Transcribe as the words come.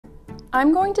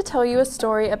I'm going to tell you a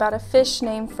story about a fish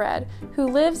named Fred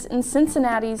who lives in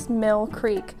Cincinnati's Mill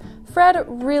Creek. Fred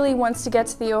really wants to get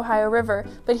to the Ohio River,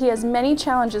 but he has many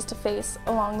challenges to face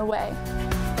along the way.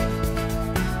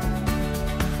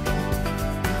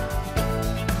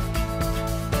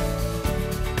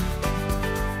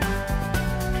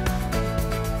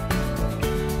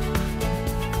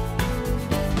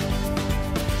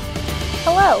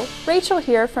 Hello, Rachel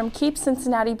here from Keep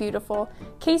Cincinnati Beautiful.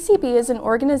 KCB is an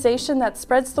organization that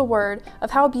spreads the word of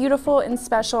how beautiful and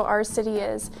special our city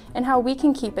is and how we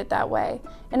can keep it that way.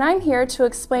 And I'm here to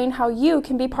explain how you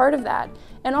can be part of that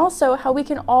and also how we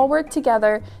can all work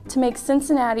together to make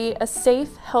Cincinnati a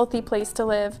safe, healthy place to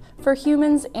live for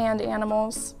humans and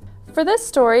animals. For this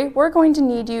story, we're going to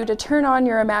need you to turn on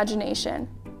your imagination.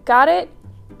 Got it?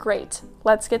 Great.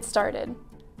 Let's get started.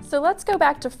 So let's go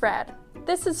back to Fred.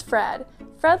 This is Fred.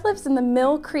 Fred lives in the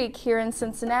Mill Creek here in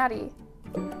Cincinnati.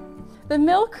 The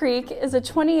Mill Creek is a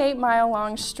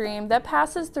 28-mile-long stream that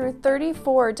passes through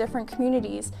 34 different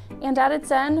communities and at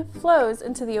its end flows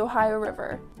into the Ohio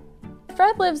River.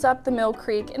 Fred lives up the Mill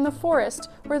Creek in the forest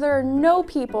where there are no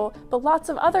people but lots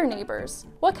of other neighbors.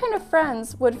 What kind of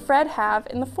friends would Fred have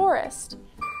in the forest?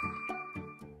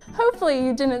 Hopefully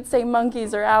you didn't say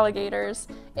monkeys or alligators.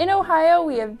 In Ohio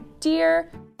we have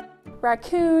deer,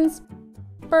 raccoons,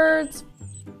 birds,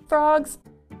 frogs,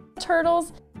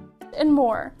 turtles, and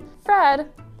more.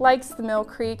 Fred likes the Mill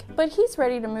Creek, but he's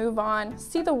ready to move on,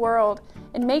 see the world,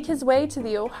 and make his way to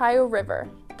the Ohio River.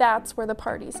 That's where the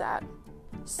party's at.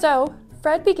 So,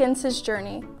 Fred begins his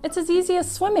journey. It's as easy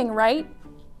as swimming, right?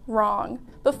 Wrong.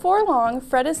 Before long,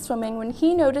 Fred is swimming when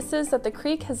he notices that the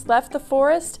creek has left the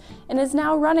forest and is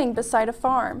now running beside a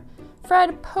farm.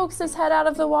 Fred pokes his head out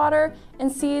of the water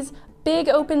and sees big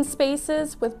open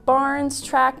spaces with barns,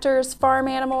 tractors, farm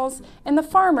animals, and the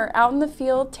farmer out in the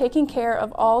field taking care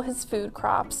of all his food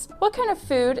crops. What kind of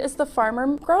food is the farmer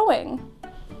growing?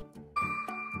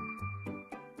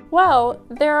 Well,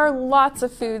 there are lots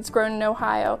of foods grown in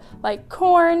Ohio, like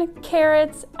corn,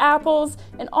 carrots, apples,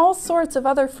 and all sorts of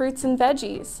other fruits and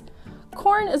veggies.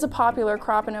 Corn is a popular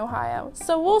crop in Ohio,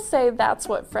 so we'll say that's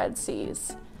what Fred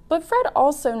sees. But Fred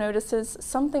also notices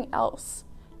something else.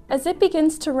 As it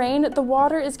begins to rain, the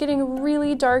water is getting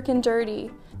really dark and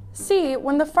dirty. See,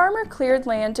 when the farmer cleared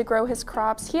land to grow his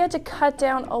crops, he had to cut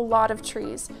down a lot of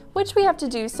trees, which we have to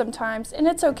do sometimes, and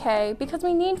it's okay because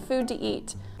we need food to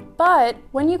eat. But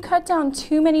when you cut down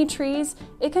too many trees,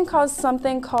 it can cause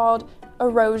something called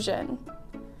erosion.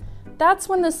 That's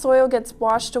when the soil gets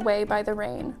washed away by the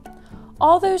rain.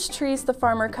 All those trees the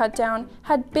farmer cut down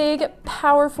had big,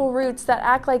 powerful roots that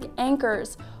act like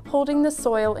anchors, holding the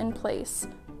soil in place.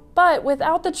 But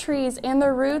without the trees and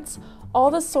their roots, all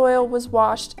the soil was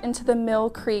washed into the Mill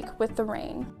Creek with the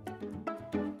rain.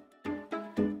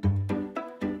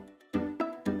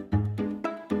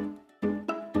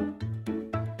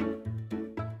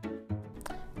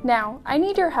 Now, I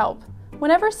need your help.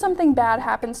 Whenever something bad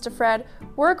happens to Fred,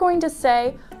 we're going to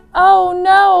say, "Oh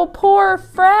no, poor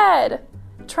Fred!"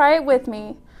 Try it with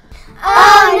me.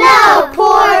 Oh no,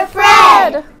 poor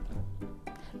Fred!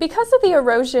 Because of the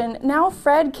erosion, now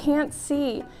Fred can't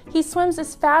see. He swims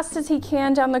as fast as he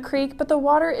can down the creek, but the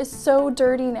water is so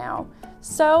dirty now.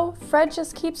 So Fred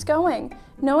just keeps going,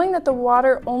 knowing that the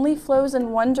water only flows in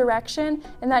one direction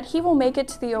and that he will make it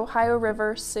to the Ohio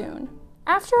River soon.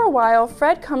 After a while,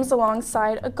 Fred comes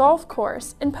alongside a golf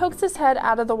course and pokes his head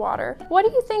out of the water. What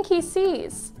do you think he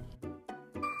sees?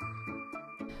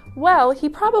 Well, he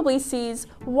probably sees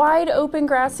wide open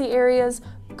grassy areas,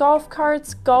 golf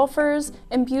carts, golfers,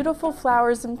 and beautiful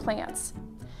flowers and plants.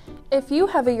 If you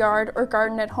have a yard or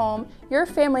garden at home, your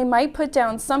family might put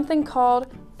down something called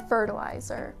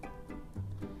fertilizer.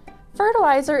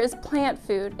 Fertilizer is plant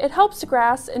food. It helps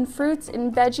grass and fruits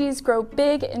and veggies grow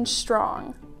big and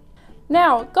strong.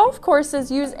 Now, golf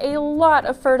courses use a lot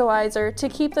of fertilizer to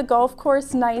keep the golf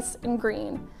course nice and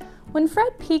green. When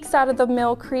Fred peeks out of the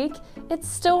Mill Creek, it's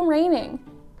still raining.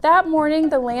 That morning,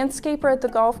 the landscaper at the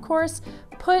golf course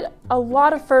put a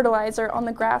lot of fertilizer on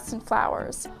the grass and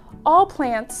flowers. All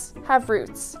plants have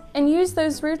roots and use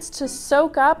those roots to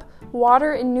soak up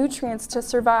water and nutrients to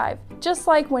survive, just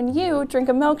like when you drink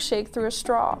a milkshake through a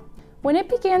straw. When it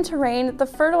began to rain, the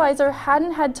fertilizer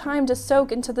hadn't had time to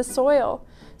soak into the soil,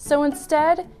 so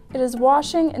instead, it is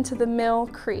washing into the Mill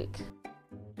Creek.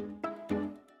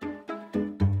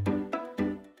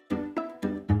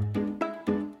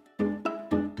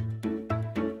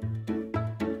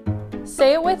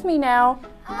 Say it with me now.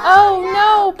 Oh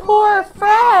no, poor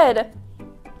Fred!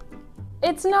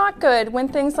 It's not good when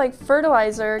things like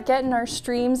fertilizer get in our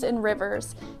streams and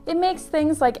rivers. It makes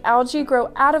things like algae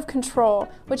grow out of control,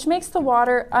 which makes the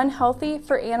water unhealthy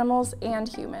for animals and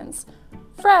humans.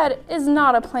 Fred is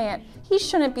not a plant. He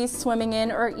shouldn't be swimming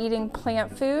in or eating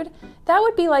plant food. That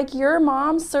would be like your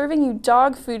mom serving you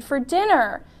dog food for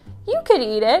dinner. You could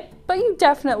eat it, but you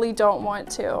definitely don't want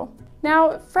to.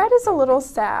 Now, Fred is a little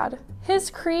sad.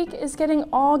 His creek is getting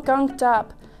all gunked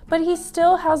up, but he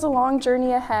still has a long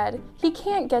journey ahead. He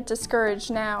can't get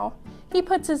discouraged now. He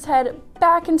puts his head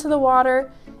back into the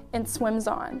water and swims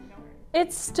on.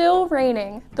 It's still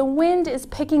raining. The wind is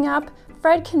picking up.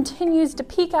 Fred continues to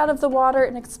peek out of the water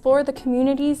and explore the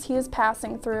communities he is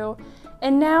passing through.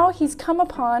 And now he's come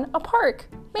upon a park.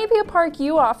 Maybe a park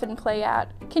you often play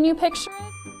at. Can you picture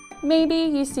it? Maybe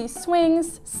you see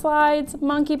swings, slides,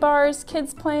 monkey bars,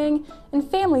 kids playing, and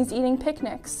families eating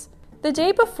picnics. The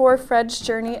day before Fred's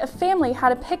journey, a family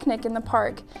had a picnic in the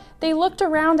park. They looked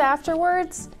around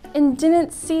afterwards and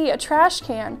didn't see a trash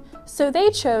can, so they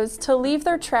chose to leave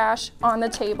their trash on the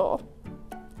table.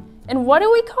 And what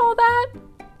do we call that?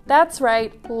 That's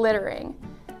right, littering.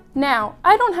 Now,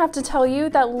 I don't have to tell you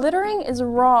that littering is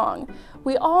wrong.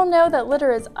 We all know that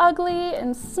litter is ugly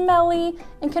and smelly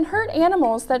and can hurt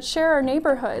animals that share our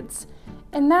neighborhoods.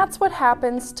 And that's what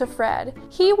happens to Fred.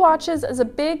 He watches as a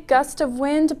big gust of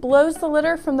wind blows the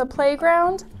litter from the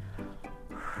playground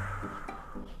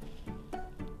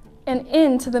and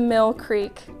into the Mill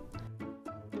Creek.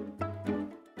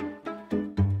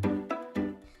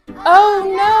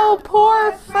 Oh no,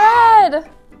 poor Fred!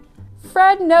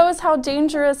 Fred knows how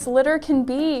dangerous litter can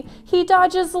be. He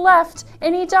dodges left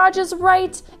and he dodges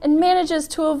right and manages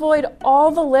to avoid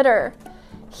all the litter.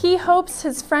 He hopes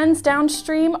his friends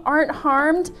downstream aren't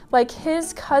harmed like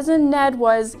his cousin Ned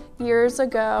was years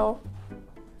ago.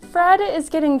 Fred is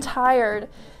getting tired.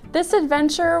 This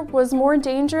adventure was more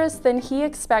dangerous than he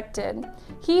expected.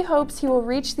 He hopes he will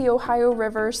reach the Ohio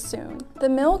River soon. The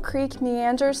Mill Creek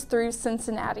meanders through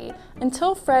Cincinnati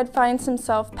until Fred finds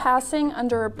himself passing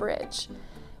under a bridge.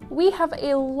 We have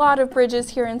a lot of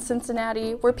bridges here in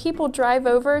Cincinnati where people drive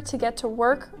over to get to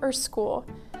work or school.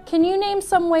 Can you name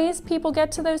some ways people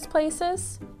get to those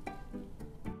places?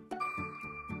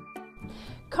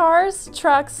 Cars,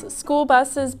 trucks, school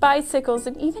buses, bicycles,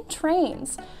 and even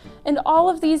trains. And all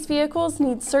of these vehicles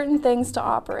need certain things to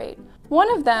operate. One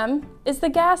of them is the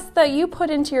gas that you put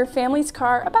into your family's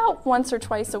car about once or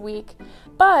twice a week.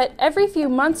 But every few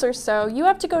months or so, you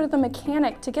have to go to the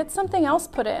mechanic to get something else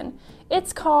put in.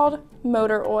 It's called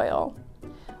motor oil.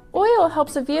 Oil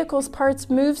helps a vehicle's parts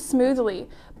move smoothly,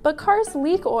 but cars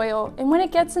leak oil, and when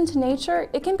it gets into nature,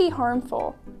 it can be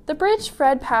harmful. The bridge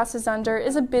Fred passes under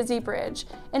is a busy bridge,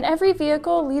 and every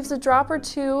vehicle leaves a drop or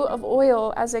two of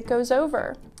oil as it goes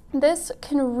over. This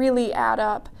can really add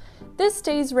up. This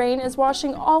day's rain is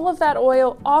washing all of that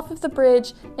oil off of the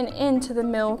bridge and into the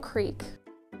Mill Creek.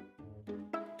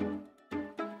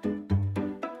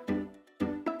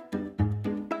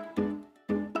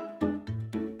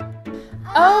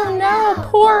 Oh no,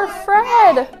 poor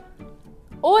Fred!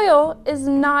 Oil is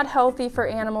not healthy for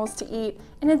animals to eat,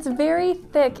 and it's very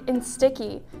thick and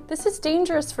sticky. This is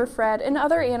dangerous for Fred and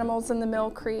other animals in the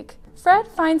Mill Creek. Fred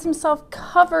finds himself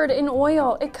covered in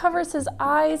oil. It covers his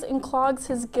eyes and clogs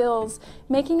his gills,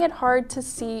 making it hard to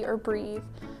see or breathe.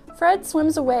 Fred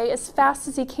swims away as fast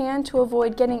as he can to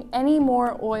avoid getting any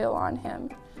more oil on him.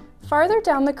 Farther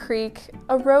down the creek,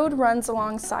 a road runs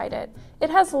alongside it. It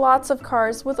has lots of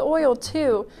cars with oil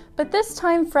too, but this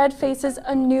time Fred faces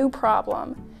a new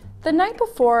problem. The night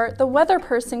before, the weather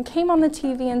person came on the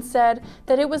TV and said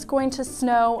that it was going to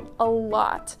snow a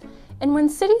lot. And when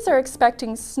cities are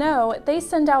expecting snow, they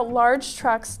send out large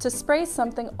trucks to spray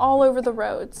something all over the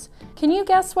roads. Can you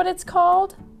guess what it's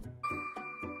called?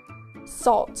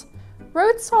 Salt.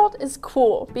 Road salt is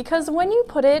cool because when you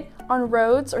put it on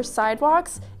roads or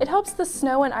sidewalks, it helps the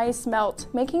snow and ice melt,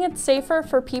 making it safer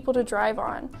for people to drive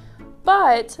on.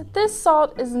 But this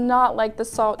salt is not like the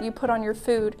salt you put on your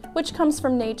food, which comes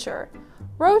from nature.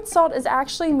 Road salt is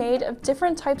actually made of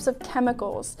different types of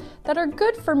chemicals that are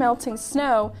good for melting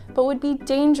snow, but would be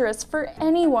dangerous for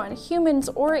anyone, humans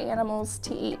or animals,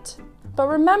 to eat. But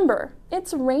remember,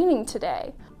 it's raining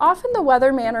today. Often the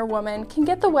weatherman or woman can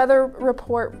get the weather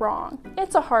report wrong.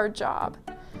 It's a hard job.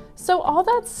 So all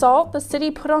that salt the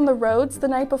city put on the roads the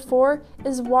night before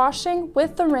is washing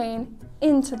with the rain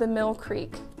into the Mill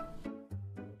Creek.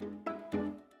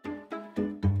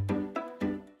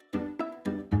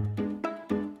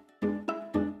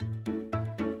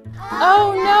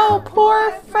 Oh no,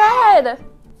 poor Fred!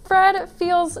 Fred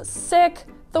feels sick,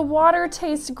 the water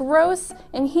tastes gross,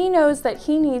 and he knows that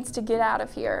he needs to get out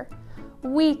of here.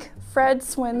 Weak, Fred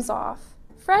swims off.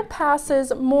 Fred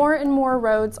passes more and more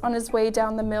roads on his way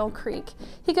down the Mill Creek.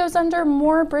 He goes under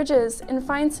more bridges and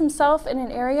finds himself in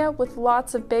an area with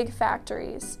lots of big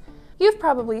factories. You've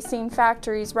probably seen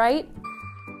factories, right?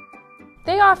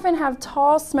 They often have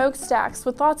tall smokestacks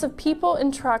with lots of people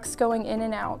and trucks going in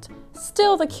and out.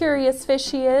 Still the curious fish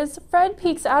he is, Fred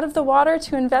peeks out of the water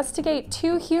to investigate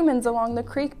two humans along the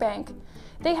creek bank.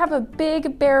 They have a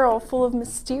big barrel full of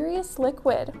mysterious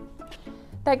liquid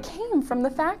that came from the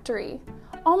factory.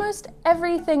 Almost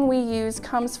everything we use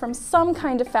comes from some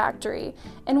kind of factory,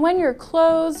 and when your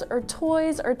clothes or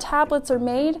toys or tablets are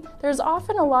made, there's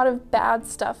often a lot of bad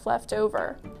stuff left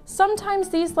over. Sometimes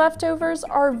these leftovers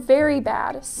are very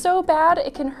bad, so bad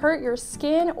it can hurt your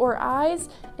skin or eyes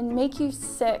and make you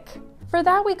sick. For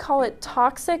that we call it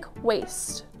toxic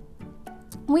waste.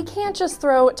 We can't just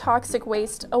throw toxic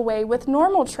waste away with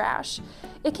normal trash.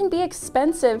 It can be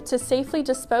expensive to safely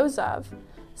dispose of.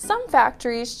 Some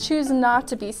factories choose not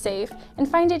to be safe and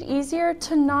find it easier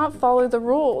to not follow the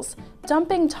rules,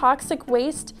 dumping toxic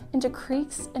waste into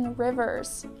creeks and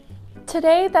rivers.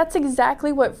 Today, that's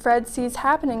exactly what Fred sees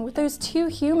happening with those two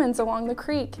humans along the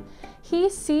creek. He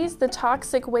sees the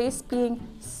toxic waste being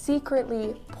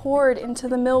secretly poured into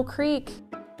the Mill Creek.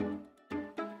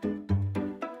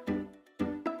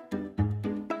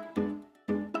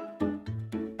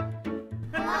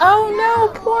 Oh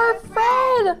no, poor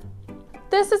Fred!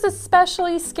 This is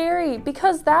especially scary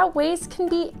because that waste can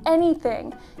be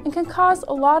anything and can cause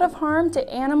a lot of harm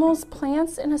to animals,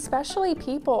 plants, and especially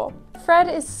people. Fred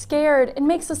is scared and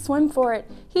makes a swim for it.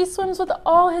 He swims with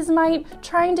all his might,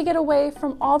 trying to get away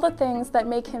from all the things that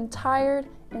make him tired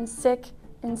and sick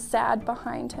and sad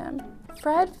behind him.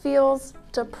 Fred feels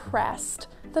depressed.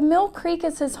 The Mill Creek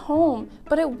is his home,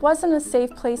 but it wasn't a safe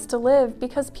place to live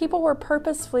because people were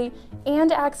purposefully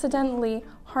and accidentally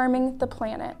harming the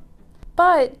planet.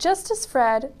 But just as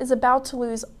Fred is about to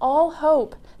lose all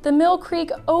hope, the Mill Creek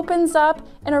opens up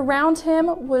and around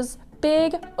him was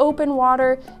big open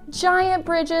water, giant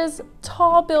bridges,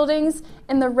 tall buildings,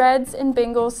 and the Reds and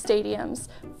Bengals stadiums.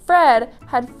 Fred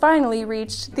had finally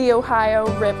reached the Ohio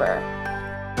River.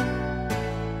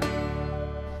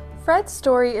 Fred's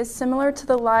story is similar to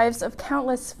the lives of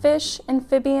countless fish,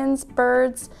 amphibians,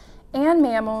 birds, and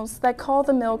mammals that call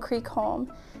the Mill Creek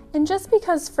home. And just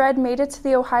because Fred made it to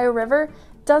the Ohio River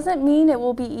doesn't mean it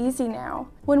will be easy now.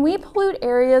 When we pollute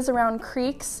areas around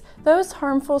creeks, those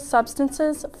harmful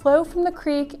substances flow from the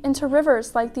creek into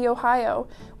rivers like the Ohio,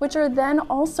 which are then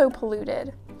also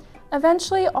polluted.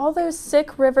 Eventually, all those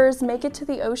sick rivers make it to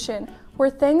the ocean, where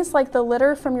things like the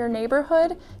litter from your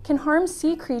neighborhood can harm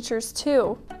sea creatures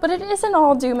too. But it isn't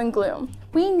all doom and gloom.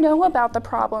 We know about the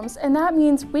problems, and that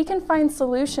means we can find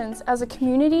solutions as a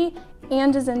community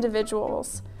and as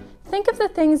individuals. Think of the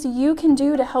things you can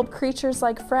do to help creatures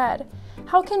like Fred.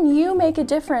 How can you make a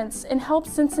difference and help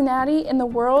Cincinnati and the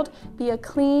world be a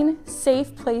clean,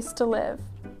 safe place to live?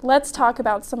 Let's talk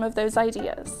about some of those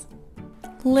ideas.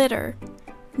 Litter.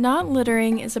 Not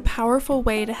littering is a powerful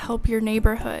way to help your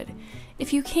neighborhood.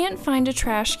 If you can't find a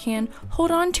trash can, hold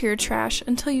on to your trash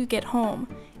until you get home.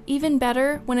 Even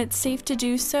better, when it's safe to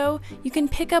do so, you can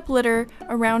pick up litter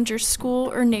around your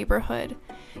school or neighborhood.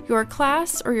 Your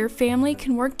class or your family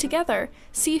can work together,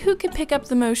 see who can pick up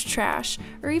the most trash,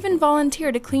 or even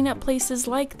volunteer to clean up places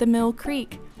like the Mill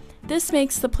Creek. This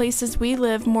makes the places we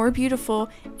live more beautiful,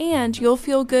 and you'll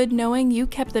feel good knowing you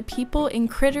kept the people and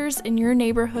critters in your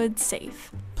neighborhood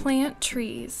safe. Plant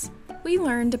trees. We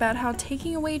learned about how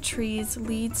taking away trees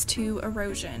leads to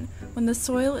erosion when the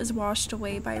soil is washed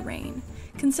away by rain.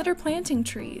 Consider planting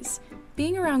trees.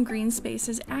 Being around green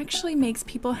spaces actually makes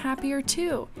people happier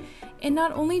too. And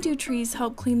not only do trees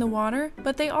help clean the water,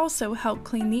 but they also help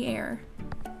clean the air.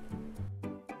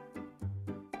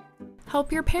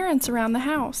 Help your parents around the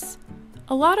house.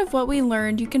 A lot of what we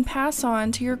learned you can pass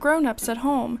on to your grown-ups at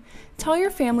home. Tell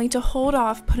your family to hold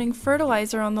off putting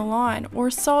fertilizer on the lawn or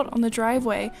salt on the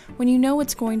driveway when you know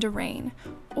it's going to rain.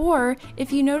 Or,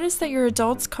 if you notice that your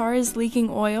adult's car is leaking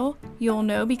oil, you'll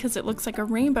know because it looks like a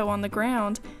rainbow on the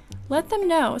ground. Let them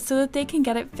know so that they can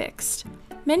get it fixed.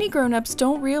 Many grown-ups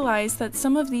don't realize that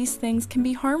some of these things can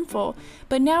be harmful,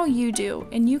 but now you do,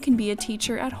 and you can be a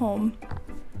teacher at home.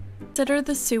 Consider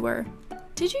the sewer.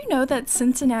 Did you know that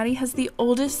Cincinnati has the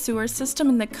oldest sewer system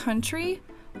in the country?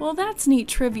 Well, that's neat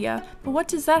trivia, but what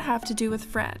does that have to do with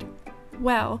Fred?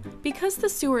 Well, because the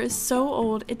sewer is so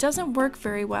old, it doesn't work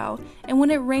very well, and when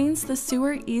it rains, the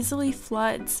sewer easily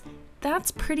floods.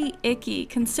 That's pretty icky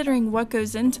considering what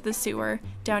goes into the sewer,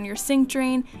 down your sink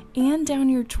drain, and down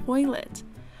your toilet.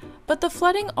 But the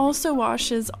flooding also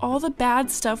washes all the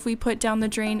bad stuff we put down the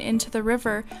drain into the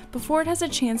river before it has a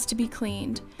chance to be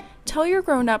cleaned. Tell your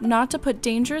grown-up not to put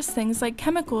dangerous things like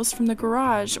chemicals from the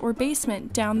garage or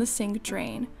basement down the sink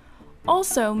drain.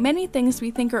 Also, many things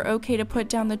we think are okay to put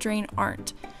down the drain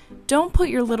aren't. Don't put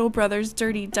your little brother's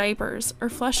dirty diapers or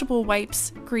flushable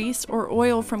wipes, grease, or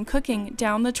oil from cooking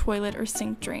down the toilet or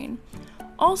sink drain.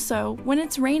 Also, when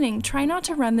it's raining, try not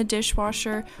to run the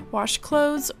dishwasher, wash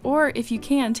clothes, or if you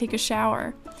can, take a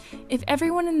shower. If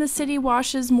everyone in the city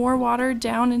washes more water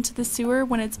down into the sewer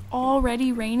when it's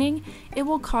already raining, it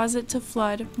will cause it to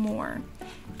flood more.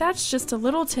 That's just a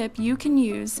little tip you can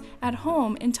use at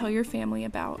home and tell your family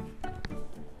about.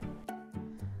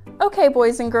 Okay,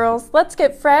 boys and girls, let's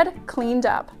get Fred cleaned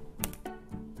up.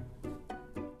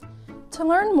 To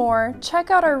learn more,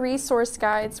 check out our resource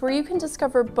guides where you can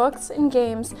discover books and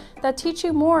games that teach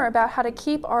you more about how to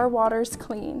keep our waters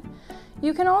clean.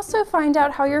 You can also find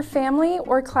out how your family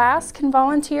or class can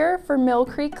volunteer for Mill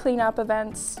Creek cleanup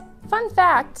events. Fun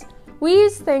fact, we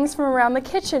use things from around the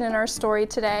kitchen in our story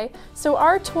today, so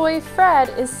our toy Fred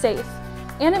is safe,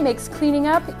 and it makes cleaning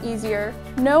up easier.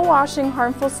 No washing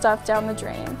harmful stuff down the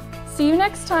drain. See you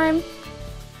next time!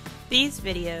 These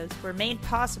videos were made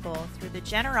possible through the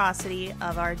generosity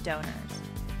of our donors.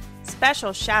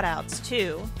 Special shout-outs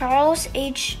to Charles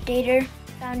H. Dater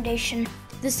Foundation,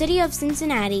 the City of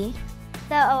Cincinnati,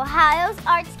 the Ohio's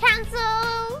Arts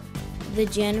Council, the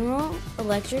General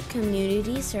Electric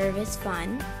Community Service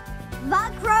Fund,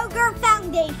 the Kroger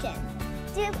Foundation,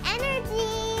 Duke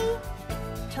Energy.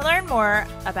 To learn more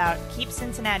about Keep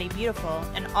Cincinnati Beautiful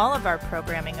and all of our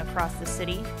programming across the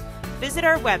city, visit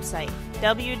our website,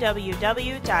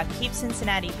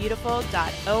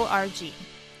 www.keepcincinnatibeautiful.org.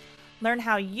 Learn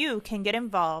how you can get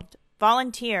involved,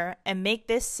 volunteer, and make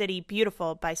this city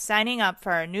beautiful by signing up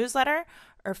for our newsletter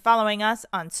or following us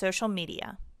on social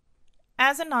media.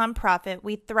 As a nonprofit,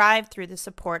 we thrive through the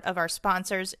support of our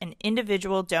sponsors and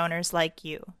individual donors like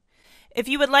you. If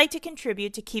you would like to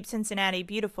contribute to Keep Cincinnati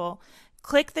Beautiful,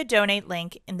 click the donate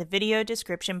link in the video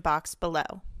description box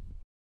below.